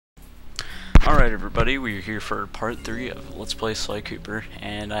Alright everybody, we're here for part 3 of Let's Play Sly Cooper,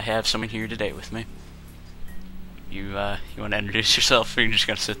 and I have someone here today with me. You want to introduce yourself, or you just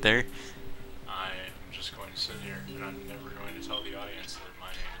gonna sit there? I am just going to sit here, and I'm never going to tell the audience that my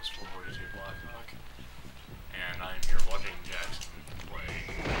name is 442 Blackhawk, and I'm here watching Jackson play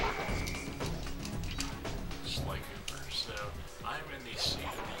Sly Cooper. So, I'm in the seat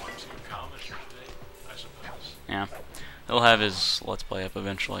of the YouTube commenter today, I suppose. Yeah. He'll have his Let's Play up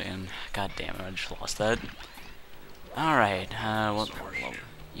eventually, and god damn it, I just lost that. Alright, what level?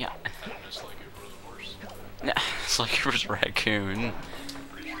 Yeah. I don't know Sly Cooper was a horse. Yeah, Sly Cooper's a raccoon.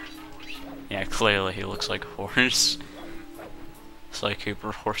 Yeah, clearly he looks like a horse. Sly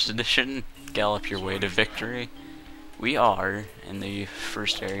Cooper Horse Edition. Gallop your way to victory. We are in the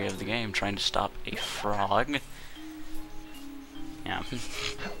first area of the game trying to stop a frog. Yeah.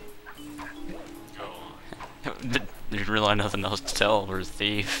 Go on. There's really nothing else to tell. We're a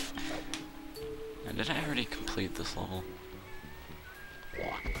thief. And did I already complete this level?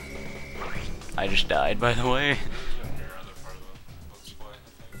 I just died, by the way.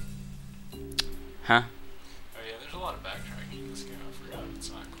 Huh? Oh yeah, there's a lot of backtracking in this game. I forgot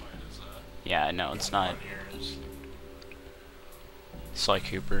it's not quite as Yeah, no, it's not. linear as Sly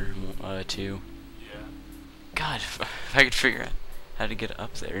Cooper 2. yeah. God, if I could figure out how to get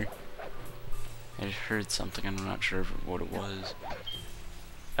up there. I just heard something, and I'm not sure what it was.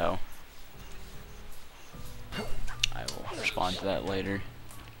 Oh. I will respond to that later.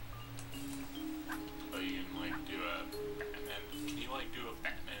 Oh, you can like do a, and then can you like do a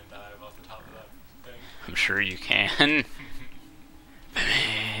Batman dive off the top of that thing? I'm sure you can.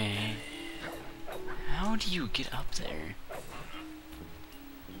 How do you get up there?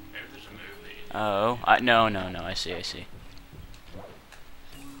 Maybe there's a movie. Oh, no, I see.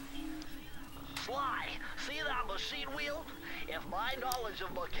 Sly, see that machine wheel? If my knowledge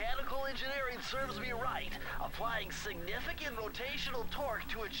of mechanical engineering serves me right, applying significant rotational torque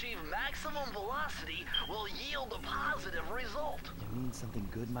to achieve maximum velocity will yield a positive result. You mean something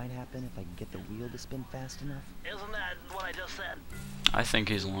good might happen if I can get the wheel to spin fast enough? Isn't that what I just said? I think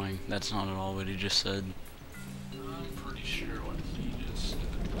he's lying. That's not at all what he just said. I'm pretty sure what he just said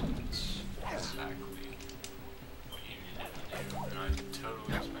is exactly what you needed to do, and I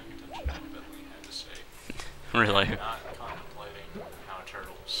totally was paying attention to what Bentley had to say. Really? Not contemplating how a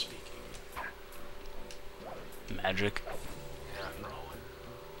turtle was speaking. Magic. Yeah, probably.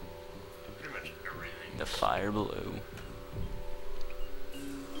 Pretty much everything. The fire below.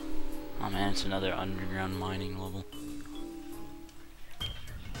 Oh man, it's another underground mining level.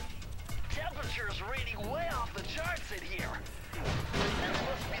 Temperature's reading way off the charts in here. This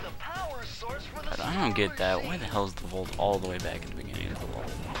must be the power source for the But I don't get that. solar Why the seed. hell is the vault all the way back at the beginning of the level?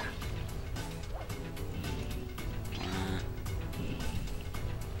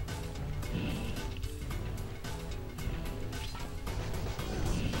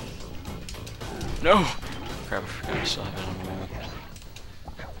 No! Crap, I forgot I still have it on the wall.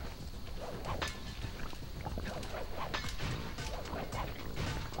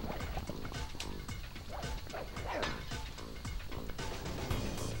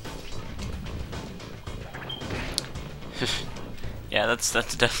 Yeah, that's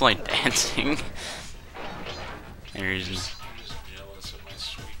definitely dancing. There's I'm just jealous of my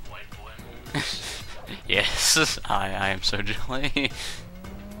sweet white boy moves. yes, I am so jelly.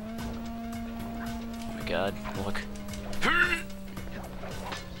 Oh my god, look.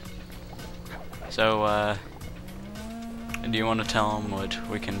 So, do you want to tell them what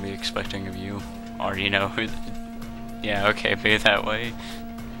we can be expecting of you? Or you know who... Yeah, okay, be it that way.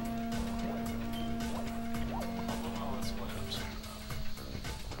 Well, let's play up soon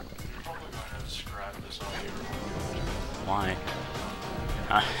enough. I'm probably going to scrap this audio recording. Why?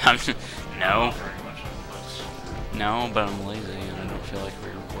 I'm... No. Not very much of this. No, but I'm lazy and I don't feel like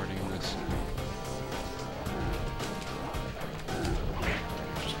re-recording this.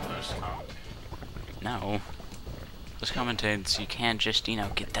 Just post commentate. No. Those commentates, you can't just, you know,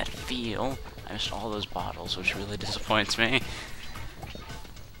 get that feel. I missed all those bottles, which really disappoints me.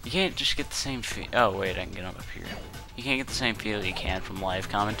 You can't just get the same feel. Oh, wait, I can get up here. You can't get the same feel you can from live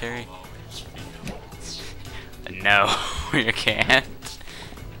commentary. Always feel. No, you can't.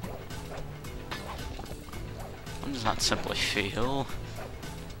 One does not simply feel.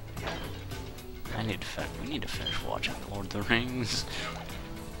 We need to finish watching Lord of the Rings.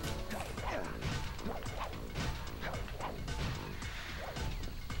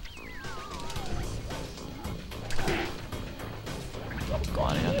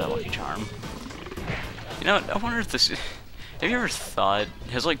 Glad I got that lucky charm. You know what, I wonder if this... Have you ever thought...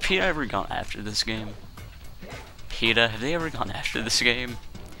 Has, like, PETA ever gone after this game? PETA, have they ever gone after this game?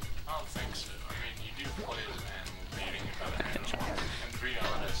 I don't think so.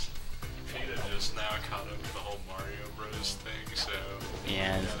 caught up with the whole Mario Bros. Thing, so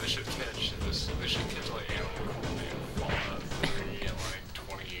Yeah. they should catch this. They should catch like Animal Fallout 3 in like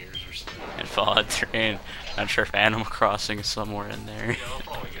 20 years or so. And Fallout 3, and not sure if Animal Crossing is somewhere in there. Yeah, I'll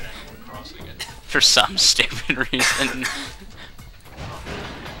probably get Animal Crossing it. For some stupid reason.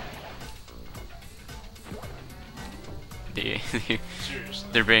 Seriously.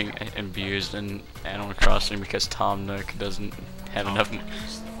 They're being abused in Animal Crossing because Tom Nook doesn't have enough.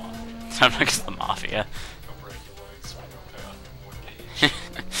 It's the mafia. Tom Nook is the mafia. Don't break your legs when you don't pay off your mortgage.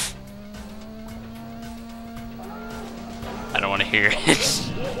 I don't want to hear it.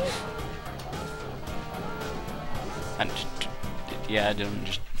 I just, yeah, I don't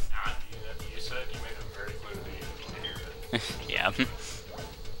just. Nah, you said you made it very clear that you didn't hear it. Yeah. Hey,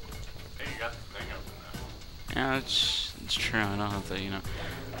 you got the thing open though. Yeah, it's true. I don't have to, you know.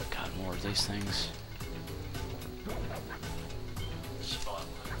 God, more of these things.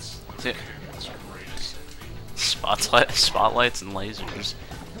 Spotlights. Is it- It's greatest enemy. Spotlights and lasers.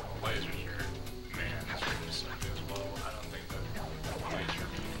 Lasers are, man, that's greatest enemy as well. I don't think that laser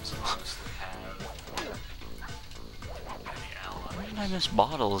beams honestly have any allies. Where did I miss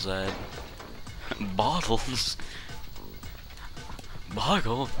bottles at? Bottles?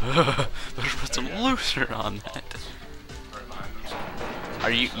 Boggle? Better put some looser on that. Right behind them.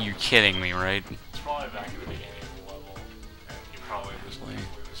 Are you kidding me, right? It's probably back at the beginning of the level, and you probably just Probably.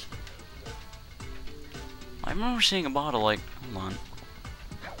 literally just. I remember seeing a bottle like, hold on.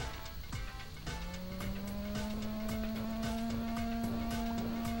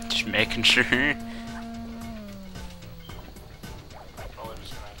 Just making sure. Probably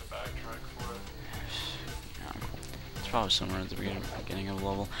just gonna have to backtrack for it. Yeah, it's probably somewhere at the beginning of the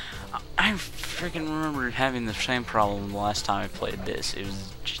level. I freaking remember having the same problem the last time I played this. It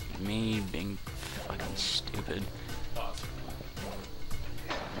was just me being fucking stupid. Possibly.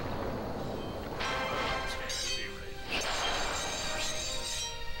 This game is B-rated.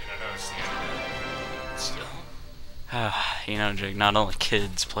 You know, it's the internet. Still. You know, Jake, not only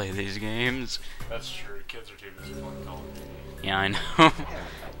kids play these games. That's true. Kids are too busy playing Call of Duty. Yeah, I know.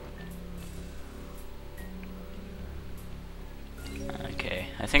 Okay,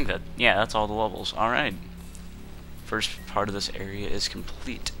 I think that, yeah, that's all the levels. Alright. First part of this area is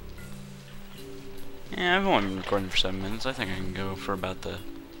complete. Yeah, I've only been recording for 7 minutes. I think I can go for about the...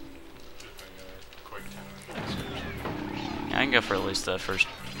 Quick 10 minutes. Yeah, I can go for at least the first,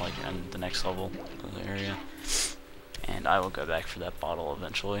 like, and the next level of the area. And I will go back for that bottle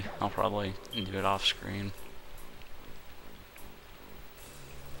eventually. I'll probably do it off screen.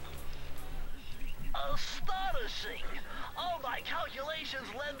 Astonishing! All my calculations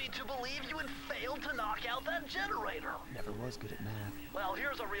led me to believe you had failed to knock out that generator. Never was good at math. Well,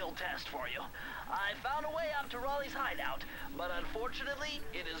 here's a real test for you. I found a way up to Raleigh's hideout, but unfortunately,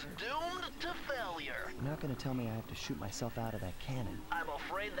 it is doomed to failure. You're not gonna tell me I have to shoot myself out of that cannon. I'm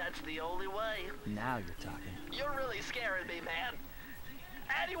afraid that's the only way. Now you're talking. You're really scaring me, man.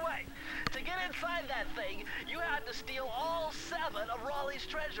 Anyway, to get inside that thing, you had to steal all 7 of Raleigh's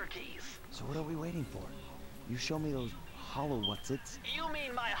treasure keys. So what are we waiting for? You show me those hollow what's-its? You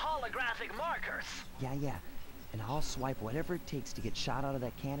mean my holographic markers? Yeah. And I'll swipe whatever it takes to get shot out of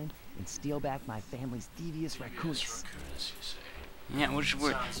that cannon and steal back my family's Thievius Raccoonus. Raccoonus, you say. Yeah, which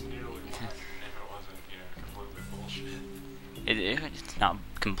were... Sounds nearly fine if it wasn't, you know, completely bullshit. It's not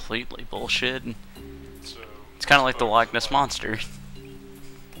completely bullshit. So, It's kind of like the Loch Ness Monster.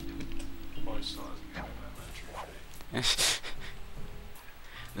 Boy still hasn't got that much, right?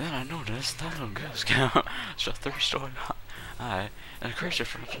 Then I noticed that little Girl Scout was a 3-story high and a creature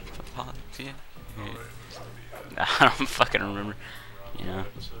from yeah. Oh, right, I don't fucking remember. You know.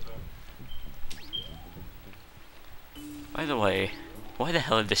 By the way, why the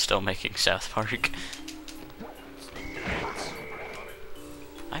hell are they still making South Park?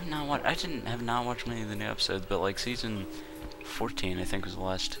 I have not watched many of the new episodes, but like season 14 I think was the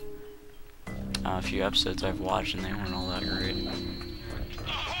last few episodes I've watched, and they weren't all that great.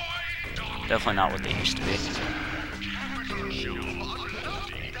 Definitely not what they used to be.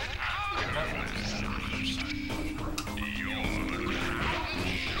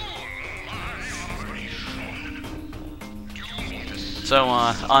 So,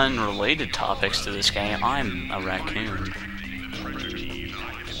 unrelated topics to this game, I'm a raccoon.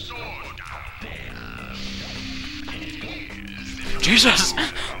 Jesus!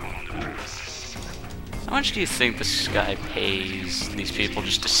 How much do you think this guy pays these people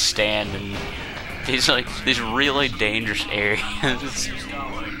just to stand in these really dangerous areas? This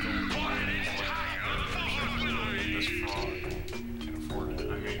fraud can afford it.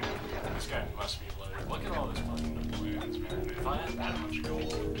 I mean, this guy must be loaded Look at all this fucking plans, man. If I had that much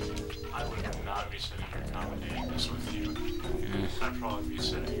gold, I would not be sitting here commentating this with you. I'd probably be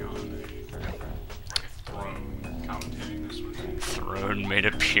sitting on a throne commentating this with you. Throne made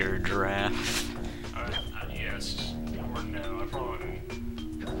of pure giraffe. Yes. Or no, I probably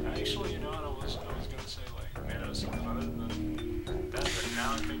wouldn't. Actually, you know what, I was gonna say, like, made out of something other than that, but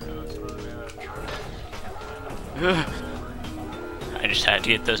now I think that it's probably made out of giraffe. I just had to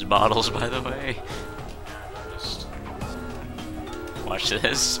get those bottles, by the way. Watch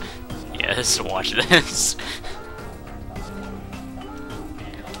this. Yes, watch this.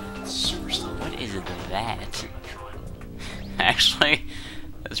 What is that? Actually,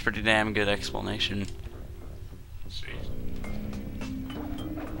 that's a pretty damn good explanation.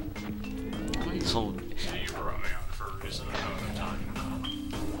 This whole...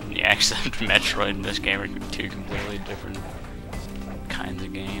 Yeah, except Metroid and this game are two completely different kinds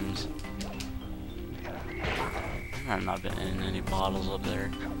of games. I've not been in any bottles up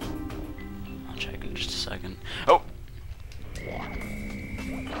there. I'll check in just a second. Oh!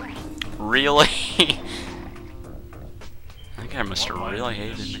 Really? That guy must have really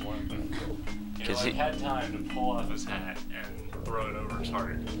hated me. Because he had time to pull off his hat and throw it over his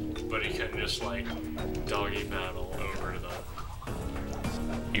heart, but he couldn't just, like, doggy paddle over the...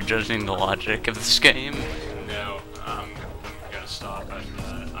 You're judging the logic of this game? No, I'm gonna stop after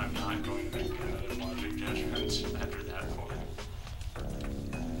that. I'm not going to make another logic judgment after that point.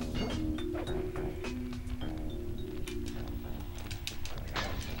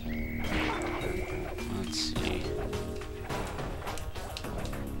 Let's see.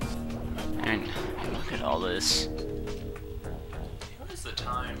 And look at all this. What is the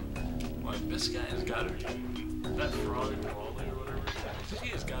time? Like, this guy has got to be in that frog Wally or whatever. He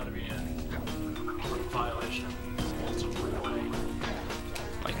has got to be in violation of multiple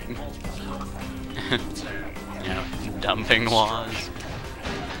Like, multiple health. yeah, dumping laws.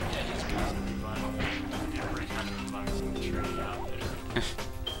 Yeah, he's got to be violating every kind of environmental tree out there.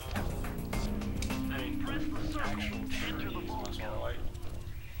 I mean, actual trees must be like...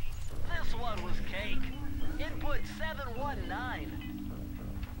 This one was cake. Input 719.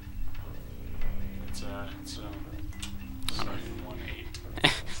 It's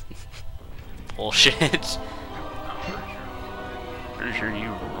 718. Bullshit. Pretty sure you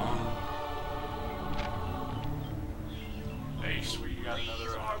were wrong. Hey, sweet, you got another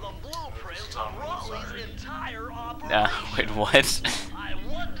These are the blueprints of Raleigh's entire operation. Wait, what? I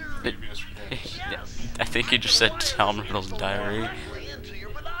wonder. Thievius Raccoonus. Yes. I think you just said Tom Riddle's diary. Into your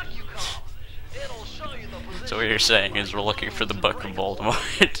binoculars. It'll show you the position. So what you're saying is we're looking for the Book of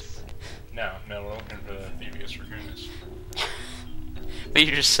Voldemort. No, we're looking for the Thievius Raccoonus. But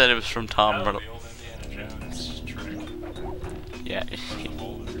you just said it was from Tom No, Riddle. the old Indiana Jones trick. Yeah. Or the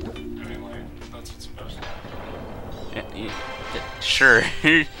boulder. I mean, like, that's what's supposed to happen. Sure.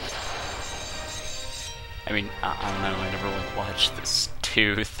 I mean, I don't know. I never like watched this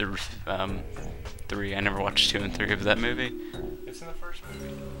 2 through 3. I never watched 2 and 3 of that movie. It's in the first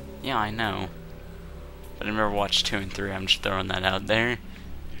movie. Yeah, I know. But I never watched 2 and 3. I'm just throwing that out there. You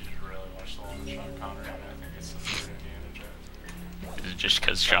should really watch the one with Sean Connery, and I think it's the third Indiana Jones. Is it just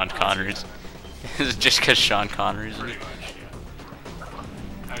because Sean Connery's? Is it just because Sean Connery's in it? Pretty much,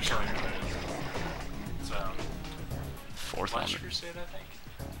 yeah. Actually, it's, Fourth one. Last Crusade, I think?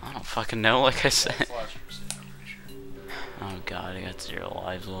 I don't fucking know. Like I said. It's Last Crusade, I'm pretty sure. Oh god, I got 0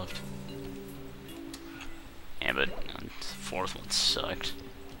 lives left. Yeah, but the 4th one sucked.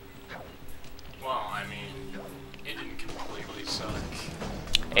 Well, I mean, it didn't completely suck.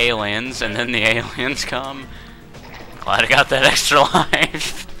 Aliens, and then the aliens come. Glad I got that extra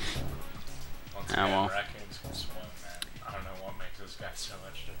life. Once Oh, again, well. raccoons can swim, man. I don't know what makes this guy so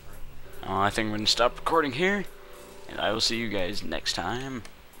much different. I think we're gonna stop recording here, and I will see you guys next time.